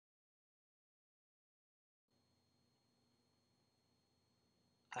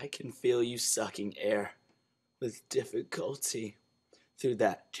I can feel you sucking air with difficulty through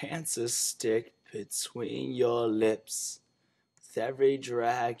that cancer stick between your lips. With every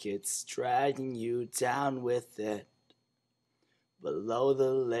drag, it's dragging you down with it. Below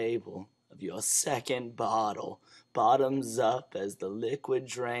the label of your second bottle, bottoms up as the liquid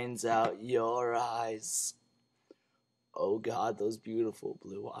drains out your eyes. Oh God, those beautiful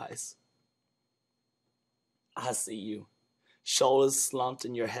blue eyes. I see you. Shoulders slumped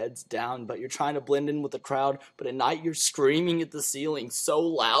and your head's down, but you're trying to blend in with the crowd. But at night you're screaming at the ceiling so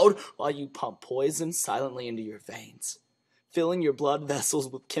loud while you pump poison silently into your veins. Filling your blood vessels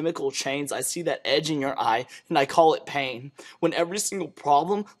with chemical chains, I see that edge in your eye, and I call it pain. When every single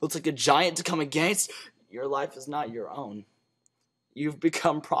problem looks like a giant to come against, your life is not your own. You've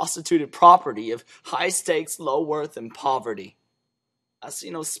become prostituted property of high stakes, low worth, and poverty. I see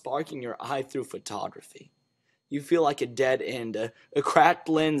no spark in your eye through photography. You feel like a dead end, a cracked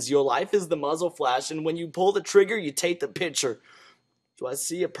lens. Your life is the muzzle flash, and when you pull the trigger, you take the picture. Do I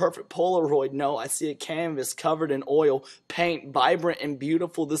see a perfect Polaroid? No, I see a canvas covered in oil, paint, vibrant and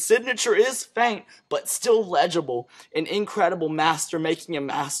beautiful. The signature is faint, but still legible. An incredible master making a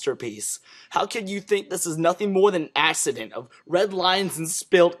masterpiece. How could you think this is nothing more than an accident of red lines and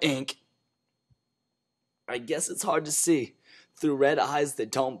spilled ink? I guess it's hard to see through red eyes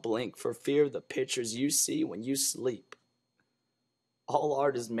that don't blink for fear of the pictures you see when you sleep. All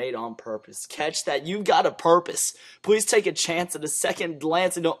art is made on purpose. Catch that. You've got a purpose. Please take a chance at a second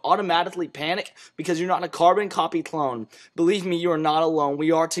glance and don't automatically panic because you're not a carbon copy clone. Believe me, you are not alone.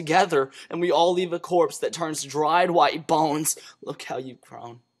 We are together, and we all leave a corpse that turns dried white bones. Look how you've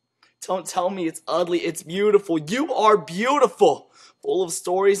grown. Don't tell me it's ugly. It's beautiful. You are beautiful. Full of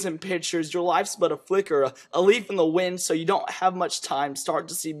stories and pictures. Your life's but a flicker, a leaf in the wind, so you don't have much time. Start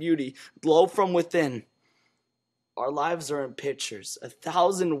to see beauty glow from within. Our lives are in pictures,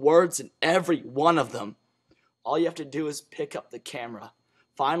 1,000 words in every one of them. All you have to do is pick up the camera.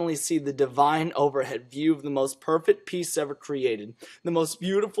 Finally see the divine overhead view of the most perfect piece ever created, the most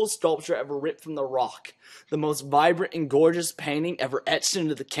beautiful sculpture ever ripped from the rock, the most vibrant and gorgeous painting ever etched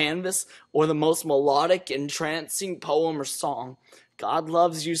into the canvas, or the most melodic, entrancing poem or song. God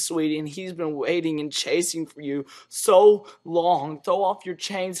loves you, sweetie, and he's been waiting and chasing for you so long. Throw off your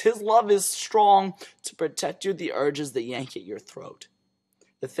chains. His love is strong to protect you the urges that yank at your throat.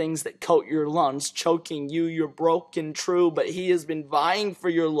 The things that coat your lungs, choking you, you're broken, true, but he has been vying for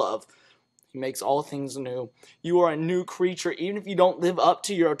your love. He makes all things new. You are a new creature, even if you don't live up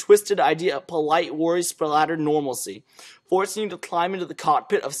to your twisted idea of polite, worry-splattered normalcy, forcing you to climb into the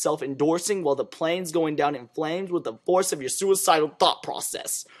cockpit of self-endorsing while the plane's going down in flames with the force of your suicidal thought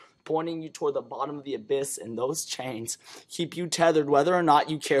process, pointing you toward the bottom of the abyss, and those chains keep you tethered whether or not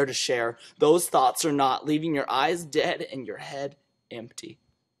you care to share. Those thoughts are not, leaving your eyes dead and your head empty.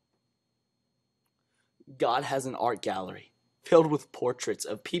 God has an art gallery filled with portraits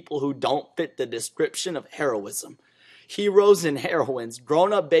of people who don't fit the description of heroism. Heroes and heroines,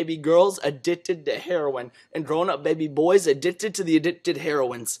 grown-up baby girls addicted to heroin, and grown-up baby boys addicted to the addicted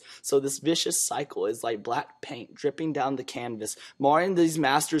heroines. So this vicious cycle is like black paint dripping down the canvas, marring these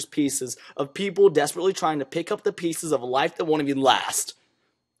masters' pieces of people desperately trying to pick up the pieces of a life that won't even last.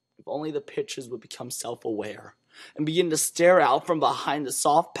 If only the pictures would become self-aware and begin to stare out from behind the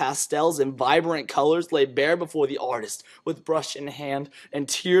soft pastels and vibrant colors laid bare before the artist, with brush in hand and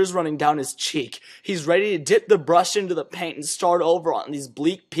tears running down his cheek. He's ready to dip the brush into the paint and start over on these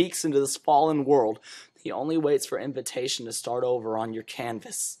bleak peaks into this fallen world. He only waits for invitation to start over on your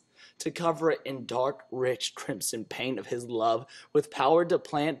canvas, to cover it in dark, rich, crimson paint of his love, with power to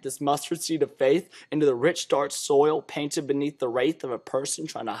plant this mustard seed of faith into the rich, dark soil painted beneath the wraith of a person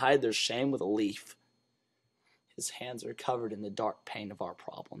trying to hide their shame with a leaf. His hands are covered in the dark pain of our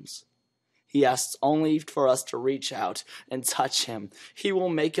problems. He asks only for us to reach out and touch him. He will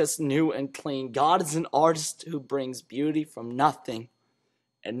make us new and clean. God is an artist who brings beauty from nothing,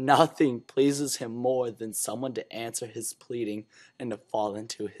 and nothing pleases him more than someone to answer his pleading and to fall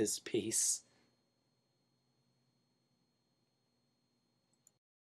into his peace.